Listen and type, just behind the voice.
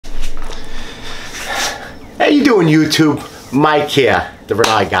you doing, YouTube? Mike here, the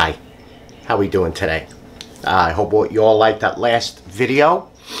Rinnai guy. How we doing today? I hope you all liked that last video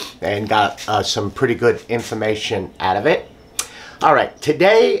and got some pretty good information out of it. All right,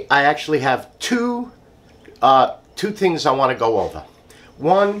 today I actually have two things I want to go over.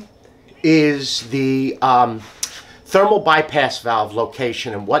 One is the thermal bypass valve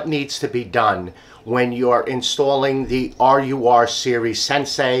location and what needs to be done when you're installing the RUR series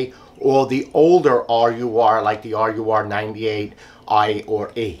Sensei or the older RUR like the RUR 98I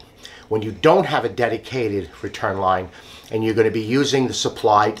or E. When you don't have a dedicated return line and you're going to be using the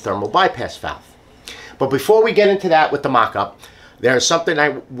supplied thermal bypass valve. But before we get into that with the mock-up, there's something I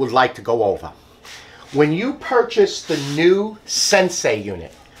would like to go over. When you purchase the new Sensei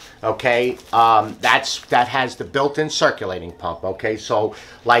unit, okay, that has the built-in circulating pump, okay, so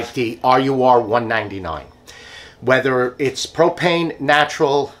like the RUR 199, whether it's propane,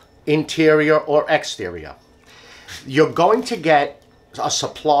 natural, interior or exterior, you're going to get a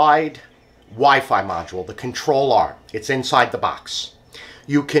supplied Wi-Fi module, the Control-R. It's inside the box.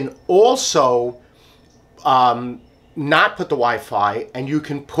 You can also not put the Wi-Fi, and you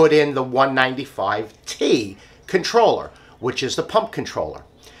can put in the 195T controller, which is the pump controller.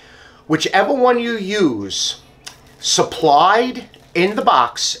 Whichever one you use, supplied in the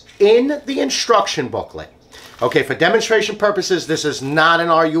box in the instruction booklet. Okay, for demonstration purposes, this is not an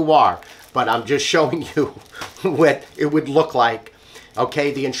RUR, but I'm just showing you what it would look like.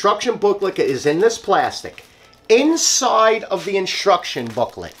 Okay, the instruction booklet is in this plastic. Inside of the instruction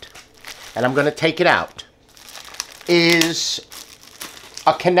booklet, and I'm going to take it out, is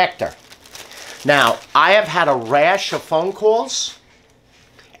a connector. Now, I have had a rash of phone calls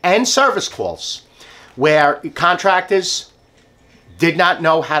and service calls where contractors did not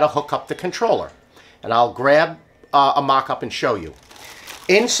know how to hook up the controller. And I'll grab a mock-up and show you.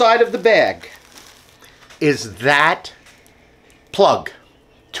 Inside of the bag is that plug.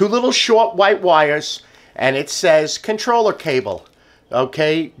 Two little short white wires, and it says controller cable.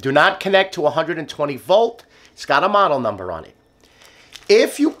 Okay, do not connect to 120 volt. It's got a model number on it.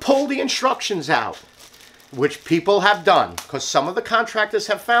 If you pull the instructions out, which people have done, because some of the contractors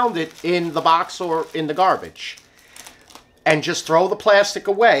have found it in the box or in the garbage, and just throw the plastic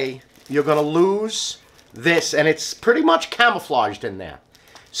away, you're going to lose this, and it's pretty much camouflaged in there.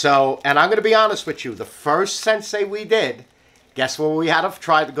 So, and I'm going to be honest with you, the first Sensei we did, guess what we had to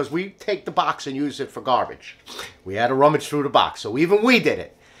try, because we take the box and use it for garbage. We had to rummage through the box, so even we did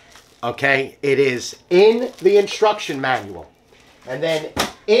it. Okay, it is in the instruction manual. And then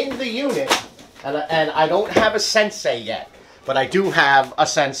in the unit, and I don't have a Sensei yet, but I do have a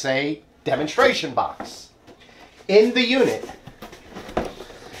Sensei demonstration box. In the unit,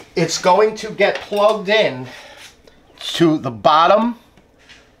 it's going to get plugged in to the bottom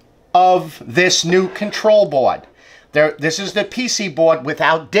of this new control board. This is the PC board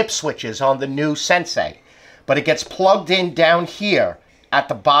without dip switches on the new Sensei, but it gets plugged in down here at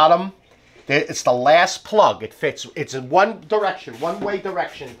the bottom. It's the last plug. It fits. It's in one direction, one-way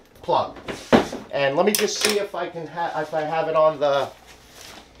direction plug. And let me just see if I can if I have it on the.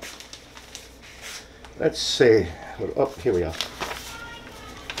 Let's see. Oh, here we are.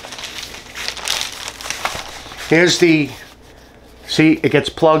 Here's the. See, it gets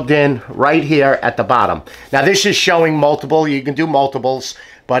plugged in right here at the bottom. Now this is showing multiple. You can do multiples,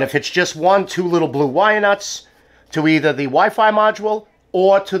 but if it's just one, two little blue wire nuts to either the Wi-Fi module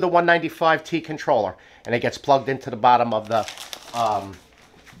or to the 195T controller, and it gets plugged into the bottom of the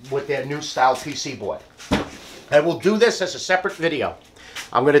with their new style PC board. And we'll do this as a separate video.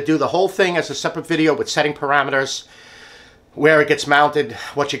 I'm going to do the whole thing as a separate video with setting parameters, where it gets mounted,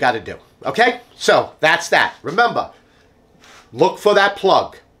 what you got to do. Okay? So that's that. Remember, look for that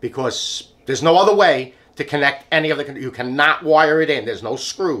plug, because there's no other way to connect any of the. You cannot wire it in. There's no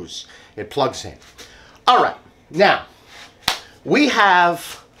screws. It plugs in. All right. Now, we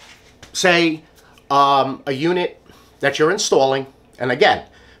have, say, a unit that you're installing, and again,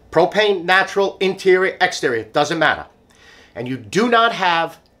 propane, natural, interior, exterior, doesn't matter. And you do not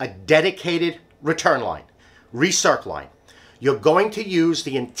have a dedicated return line, recirc line. You're going to use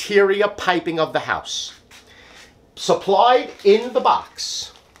the interior piping of the house. Supplied in the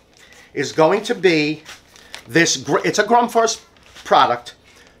box is going to be this, it's a Grumfirst product,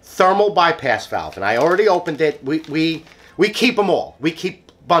 thermal bypass valve. And I already opened it. We keep them all. We keep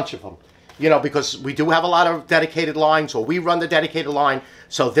a bunch of them. You know, because we do have a lot of dedicated lines, or we run the dedicated line,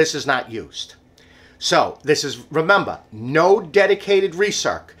 so this is not used. So this is, remember, no dedicated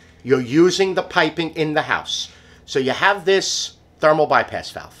recirc. You're using the piping in the house. So you have this thermal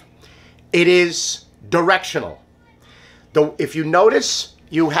bypass valve. It is directional. If you notice,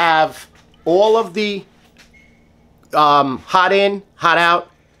 you have all of the hot in, hot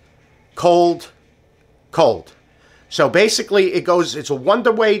out, cold, cold. So basically it goes, it's a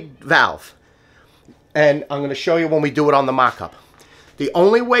one-way valve. And I'm going to show you when we do it on the mock-up. The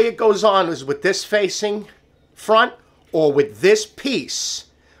only way it goes on is with this facing front or with this piece,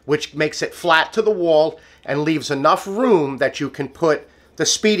 which makes it flat to the wall and leaves enough room that you can put the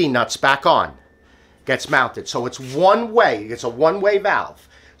speedy nuts back on. Gets mounted. So it's one way. It's a one-way valve.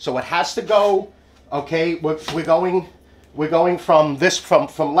 So it has to go, okay, we're going from this,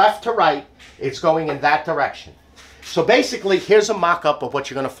 from left to right. It's going in that direction. So basically, here's a mock-up of what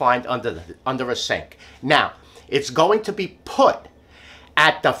you're going to find under a sink. Now, it's going to be put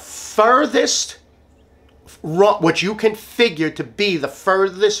at the furthest run, which you can figure to be the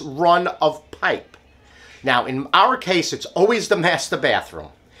furthest run of pipe. Now, in our case, it's always the master bathroom.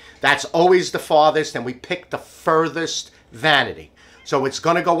 That's always the farthest, and we pick the furthest vanity. So it's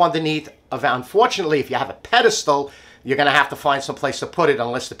going to go underneath of, unfortunately, if you have a pedestal, you're going to have to find some place to put it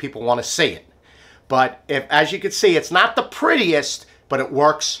unless the people want to see it. But if, as you can see, it's not the prettiest, but it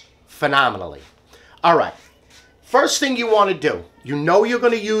works phenomenally. All right. First thing you want to do, you know you're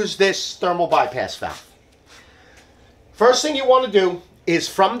going to use this thermal bypass valve. First thing you want to do is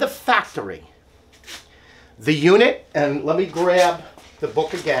from the factory, the unit, and let me grab the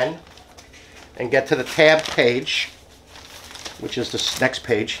book again and get to the tab page, which is this next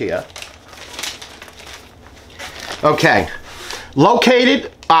page here. Okay.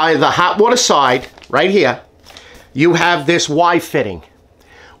 Located by the hot water side, right here, you have this Y fitting,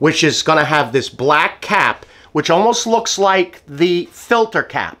 which is going to have this black cap, which almost looks like the filter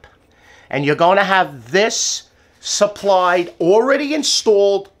cap. And you're going to have this supplied, already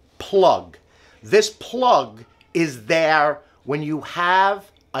installed plug. This plug is there when you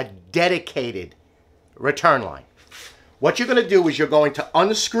have a dedicated return line. What you're going to do is you're going to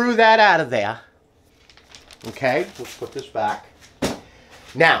unscrew that out of there. Okay, let's put this back.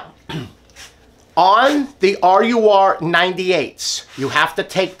 Now, on the RUR 98s, you have to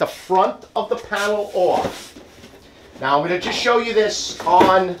take the front of the panel off. Now, I'm going to just show you this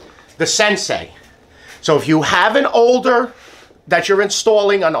on the Sensei. So if you have an older that you're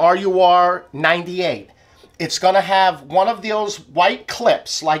installing on RUR 98, it's going to have one of those white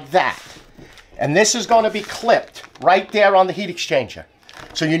clips like that. And this is going to be clipped right there on the heat exchanger.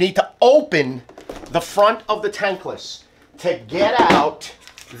 So you need to open the front of the Tankless to get out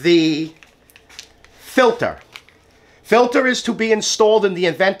the filter. Filter is to be installed in the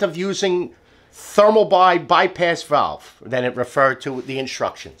event of using thermal bypass valve. Then it referred to the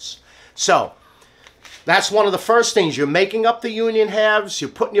instructions. So that's one of the first things. You're making up the union halves, you're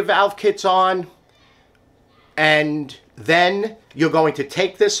putting your valve kits on, and then you're going to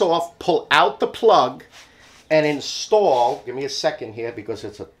take this off, pull out the plug, and install. Give me a second here because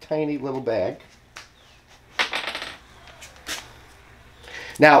it's a tiny little bag.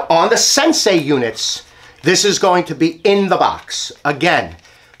 Now, on the Sensei units, this is going to be in the box. Again,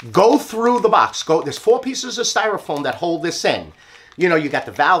 go through the box. There's 4 pieces of styrofoam that hold this in. You know, you got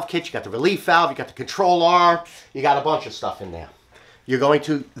the valve kit, you got the relief valve, you got the control R, you got a bunch of stuff in there. You're going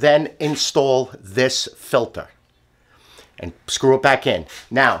to then install this filter and screw it back in.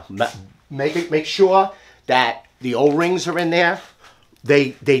 Now, make sure that the O-rings are in there.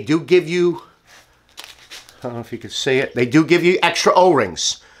 They do give you, I don't know if you can see it, they do give you extra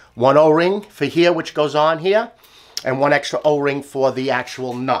O-rings. One O-ring for here, which goes on here, and one extra O-ring for the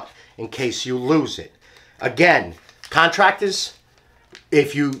actual nut in case you lose it. Again, contractors,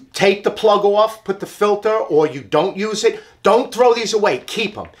 if you take the plug off, put the filter, or you don't use it, don't throw these away.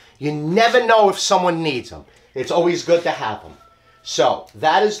 Keep them. You never know if someone needs them. It's always good to have them. So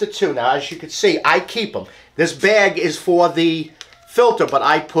that is the 2. Now, as you can see, I keep them. This bag is for the filter, but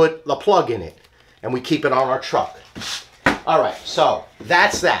I put the plug in it, and we keep it on our truck. All right, so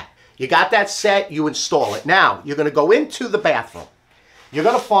that's that. You got that set, you install it. Now, you're going to go into the bathroom. You're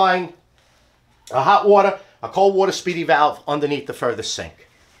going to find a hot water, a cold water speedy valve underneath the furthest sink.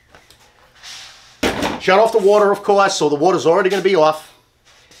 Shut off the water, of course, so the water's already going to be off.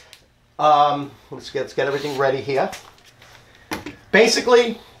 Let's get everything ready here.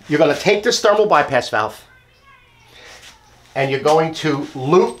 Basically, you're going to take this thermal bypass valve and you're going to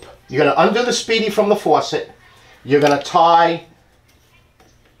loop, you're going to undo the speedy from the faucet. You're going to tie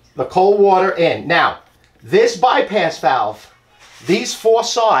the cold water in. Now, this bypass valve, these 4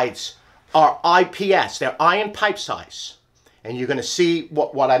 sides are IPS. They're iron pipe size. And you're going to see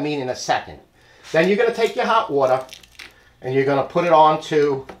what I mean in a second. Then you're going to take your hot water and you're going to put it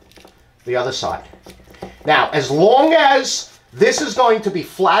onto the other side. Now, as long as this is going to be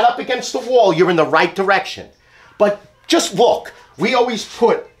flat up against the wall, you're in the right direction. But just look, we always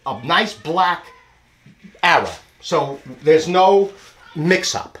put a nice black arrow. So there's no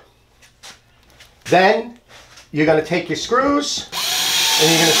mix-up. Then you're going to take your screws and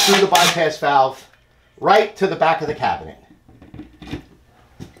you're going to screw the bypass valve right to the back of the cabinet.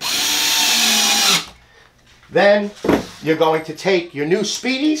 Then you're going to take your new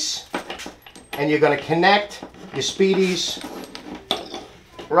speedies and you're going to connect your speedies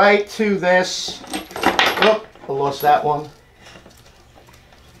right to this. Oh, I lost that one.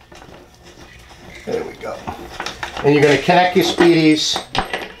 There we go. And you're going to connect your speedies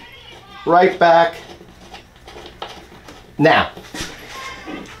right back. Now,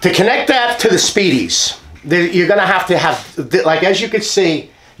 to connect that to the speedies, you're going to have, like as you can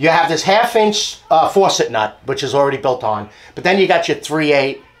see, you have this 1/2-inch faucet nut, which is already built on, but then you got your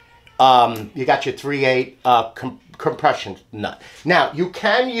 3/8, compression nut. Now, you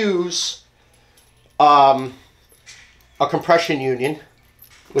can use a compression union,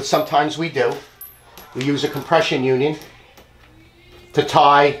 which sometimes we do. We use a compression union to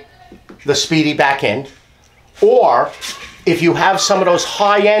tie the speedy back in. Or, if you have some of those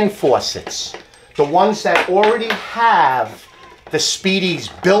high-end faucets, the ones that already have the speedies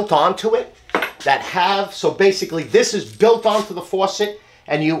built onto it, so basically this is built onto the faucet,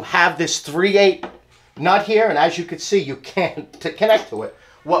 and you have this 3/8 nut here, and as you can see, you can't connect to it.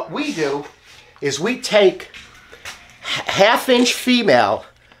 What we do is we take 1/2-inch female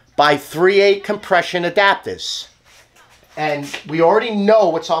by 3/8 compression adapters, and we already know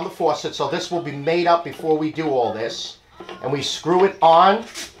what's on the faucet, so this will be made up before we do all this, and we screw it on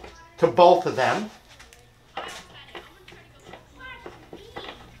to both of them.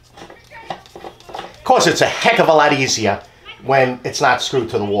 Of course, it's a heck of a lot easier when it's not screwed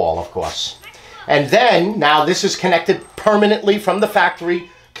to the wall, of course. And then, now this is connected permanently from the factory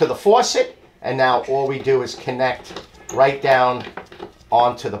to the faucet, and now all we do is connect right down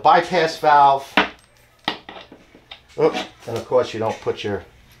onto the bypass valve. Oops. And of course, you don't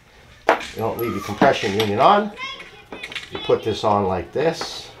leave your compression union on. You put this on like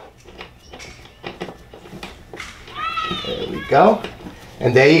this. There we go.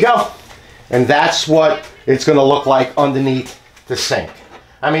 And there you go. And that's what it's going to look like underneath the sink.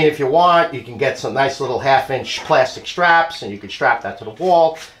 I mean, if you want, you can get some nice little 1/2-inch plastic straps and you can strap that to the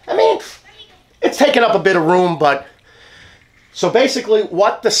wall. I mean, it's taking up a bit of room, but so basically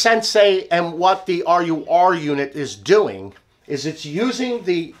what the Sensei and what the RUR unit is doing is it's using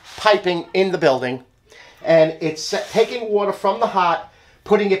the piping in the building, and it's taking water from the hot,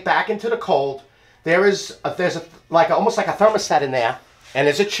 putting it back into the cold. There's almost like a thermostat in there, and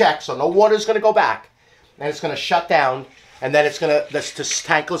there's a check, so no water is going to go back, and it's going to shut down, and then this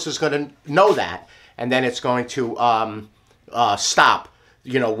tankless is going to know that, and then it's going to stop,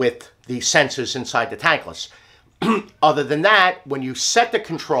 with the sensors inside the tankless. Other than that, when you set the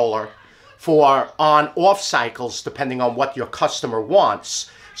controller for on-off cycles, depending on what your customer wants,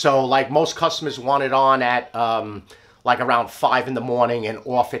 so like most customers want it on at like around 5 in the morning and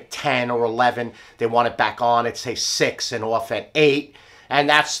off at 10 or 11. They want it back on at, say, 6 and off at 8. And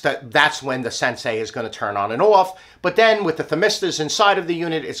that's when the Sensei is going to turn on and off. But then with the thermistors inside of the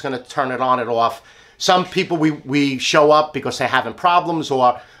unit, it's going to turn it on and off. Some people, we show up because they're having problems,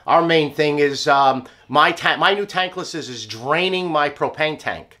 or our main thing is my new tankless is draining my propane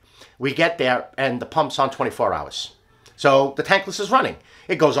tank. We get there and the pump's on 24 hours. So the tankless is running.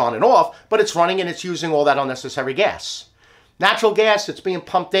 It goes on and off, but it's running and it's using all that unnecessary gas. Natural gas, it's being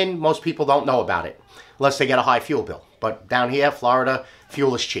pumped in. Most people don't know about it unless they get a high fuel bill. But down here, Florida,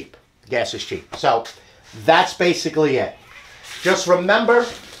 fuel is cheap. Gas is cheap. So that's basically it. Just remember,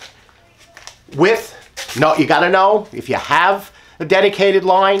 you got to know, if you have a dedicated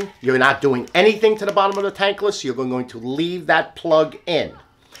line, you're not doing anything to the bottom of the tankless, you're going to leave that plug in.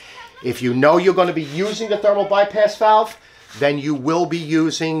 If you know you're going to be using the thermal bypass valve, then you will be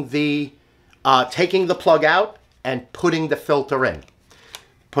using taking the plug out and putting the filter in,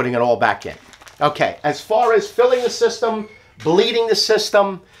 putting it all back in. Okay, as far as filling the system, bleeding the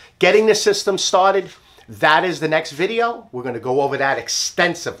system, getting the system started, that is the next video. We're going to go over that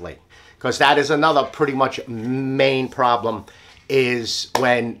extensively, because that is another pretty much main problem, is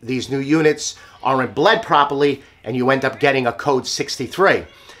when these new units aren't bled properly and you end up getting a code 63.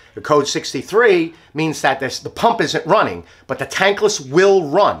 The code 63 means that the pump isn't running, but the tankless will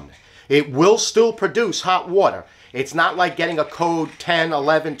run. It will still produce hot water. It's not like getting a code 10,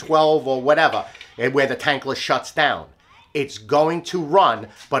 11, 12, or whatever, where the tankless shuts down. It's going to run,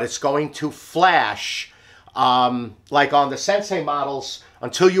 but it's going to flash. Like on the Sensei models,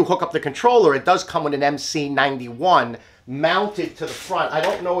 until you hook up the controller, it does come with an MC91 mounted to the front. I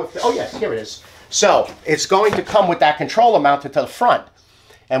don't know if, oh yes, here it is. So it's going to come with that controller mounted to the front.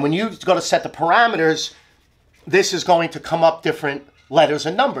 And when you go to set the parameters, this is going to come up different letters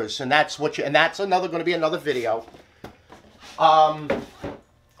and numbers, and that's what you, and that's another going to be another video.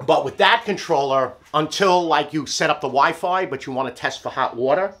 But with that controller, until like you set up the Wi-Fi, but you want to test for hot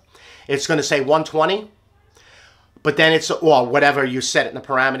water, it's going to say 120. But then it's, or whatever you set it in the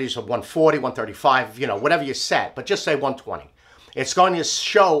parameters of 140, 135, you know, whatever you set, but just say 120. It's going to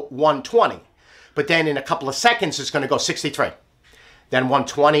show 120. But then in a couple of seconds, it's going to go 63. Then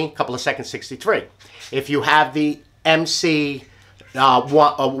 120, a couple of seconds, 63. If you have the MC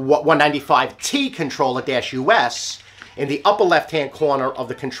 195T controller -US, in the upper left-hand corner of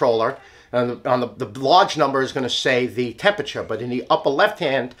the controller, on the large number is going to say the temperature, but in the upper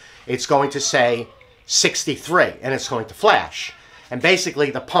left-hand, it's going to say 63, and it's going to flash. And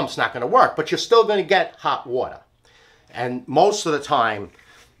basically, the pump's not going to work, but you're still going to get hot water. And most of the time,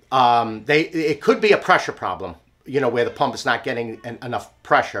 it could be a pressure problem, you know, where the pump is not getting enough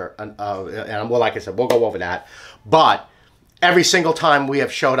pressure. And well, like I said, we'll go over that. But every single time we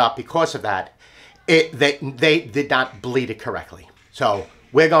have showed up because of that, they did not bleed it correctly. So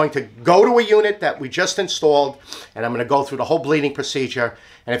we're going to go to a unit that we just installed, and I'm going to go through the whole bleeding procedure.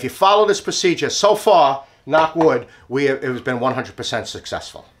 And if you follow this procedure, so far, knock wood, it has been 100%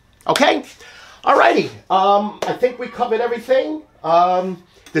 successful. Okay? Alrighty. I think we covered everything.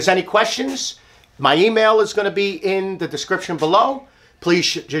 If there's any questions, my email is going to be in the description below.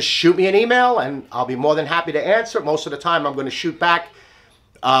 Please just shoot me an email, and I'll be more than happy to answer. Most of the time, I'm going to shoot back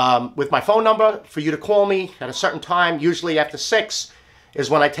with my phone number for you to call me at a certain time. Usually after 6 is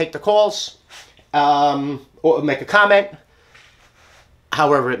when I take the calls, or make a comment,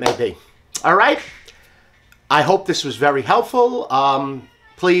 however it may be. All right? I hope this was very helpful.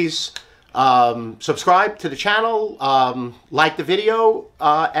 Please subscribe to the channel, like the video,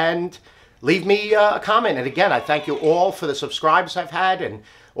 and leave me a comment. And again, I thank you all for the subscribes I've had and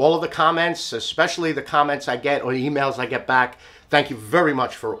all of the comments, especially the comments I get or the emails I get back. Thank you very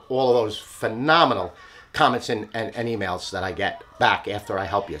much for all of those phenomenal comments and emails that I get back after I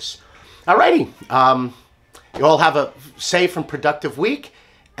help you. Alrighty. You all have a safe and productive week,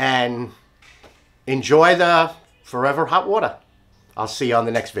 and enjoy the forever hot water. I'll see you on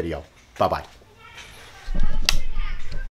the next video. Bye-bye.